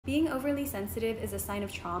Being overly sensitive is a sign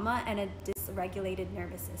of trauma and a dysregulated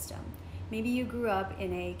nervous system. Maybe you grew up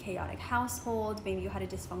in a chaotic household, maybe you had a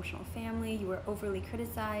dysfunctional family, you were overly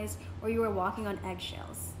criticized, or you were walking on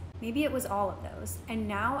eggshells. Maybe it was all of those. And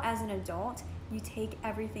now as an adult, you take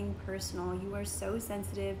everything personal. You are so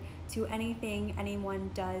sensitive to anything anyone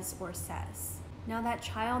does or says. Now that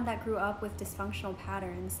child that grew up with dysfunctional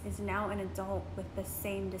patterns is now an adult with the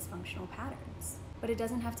same dysfunctional patterns. But it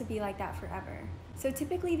doesn't have to be like that forever. So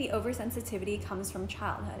typically the oversensitivity comes from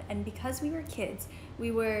childhood, and because we were kids,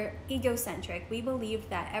 we were egocentric. We believed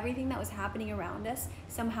that everything that was happening around us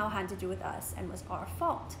somehow had to do with us and was our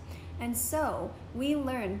fault. And so we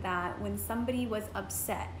learned that when somebody was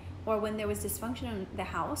upset or when there was dysfunction in the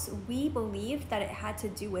house, we believed that it had to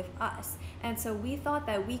do with us. And so we thought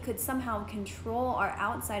that we could somehow control our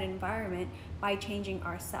outside environment by changing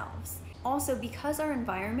ourselves. Also, because our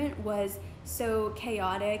environment was so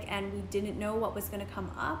chaotic and we didn't know what was going to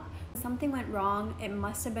come up, something went wrong, it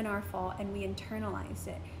must have been our fault, and we internalized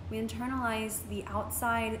it. We internalized the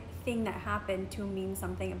outside thing that happened to mean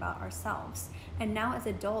something about ourselves. And now as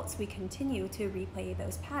adults, we continue to replay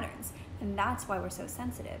those patterns, and that's why we're so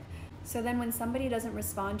sensitive. So then when somebody doesn't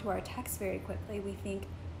respond to our text very quickly, we think,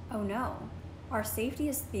 oh no, our safety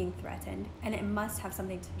is being threatened, and it must have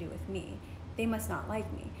something to do with me. They must not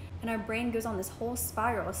like me. And our brain goes on this whole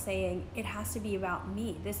spiral saying, it has to be about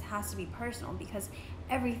me. This has to be personal because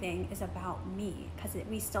everything is about me. Because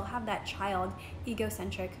we still have that child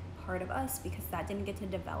egocentric part of us because that didn't get to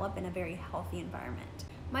develop in a very healthy environment.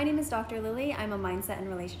 My name is Dr. Lilli. I'm a mindset and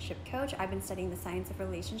relationship coach. I've been studying the science of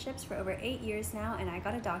relationships for over 8 years now, and I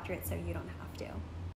got a doctorate so you don't have to.